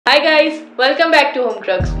guys, welcome back to Home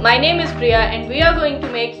Trucks. My name is Priya and we are going to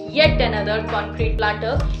make yet another concrete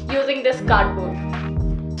planter using this cardboard.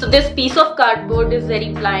 So this piece of cardboard is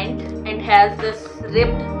very pliant and has this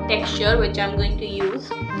ribbed texture which I am going to use.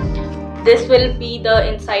 This will be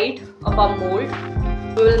the inside of our mold.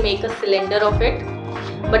 We will make a cylinder of it,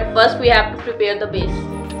 but first we have to prepare the base.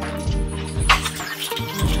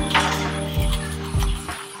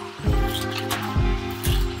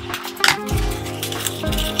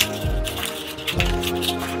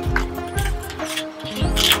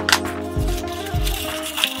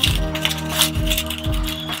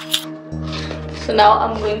 So now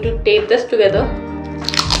I'm going to tape this together.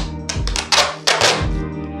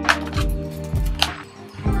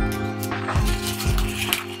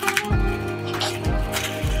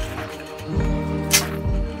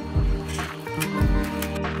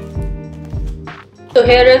 So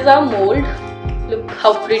here is our mold. Look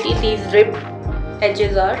how pretty these ribbed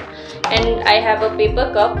edges are. And I have a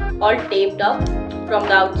paper cup all taped up from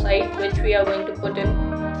the outside, which we are going to put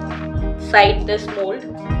inside this mold.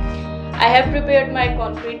 I have prepared my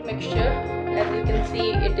concrete mixture. As you can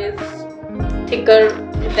see, it is thicker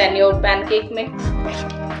than your pancake mix.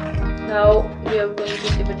 Now we are going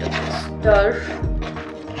to give it a stir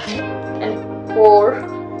and pour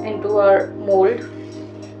into our mold.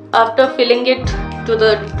 After filling it to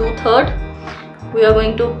the 2/3, we are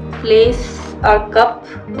going to place our cup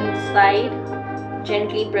inside,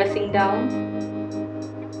 gently pressing down.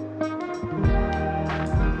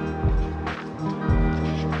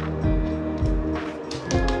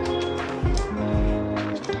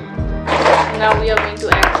 Now we are going to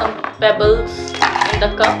add some pebbles in the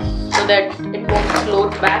cup so that it won't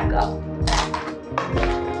float back up.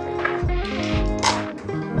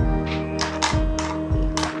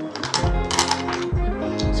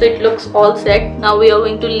 So it looks all set. Now we are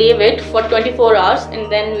going to leave it for 24 hours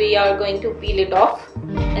and then we are going to peel it off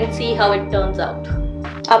and see how it turns out.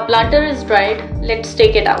 Our planter is dried. Let's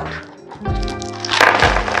take it out.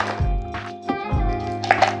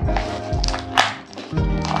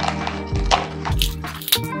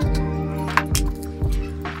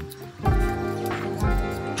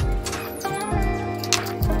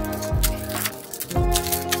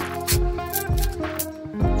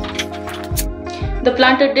 The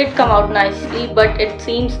planter did come out nicely, but it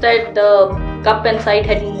seems that the cup inside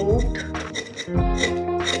had moved,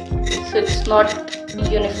 so it's not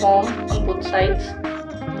uniform on both sides.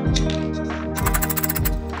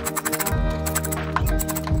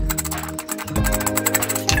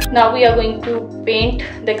 Now we are going to paint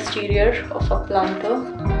the exterior of our planter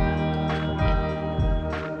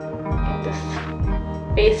in this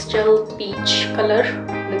pastel peach color.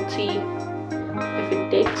 Let's see if it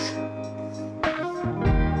takes.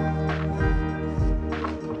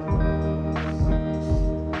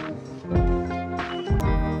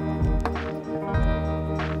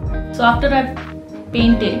 So after I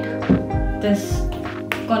painted this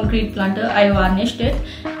concrete planter, I varnished it.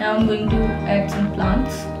 Now I'm going to add some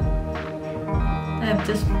plants. I have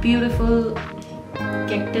this beautiful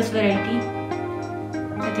cactus variety.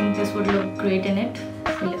 I think this would look great in it.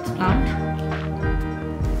 So let's plant.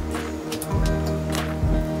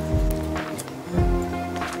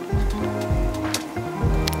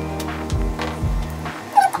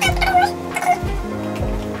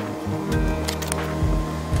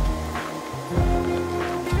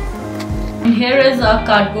 And here is our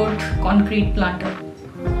cardboard concrete planter.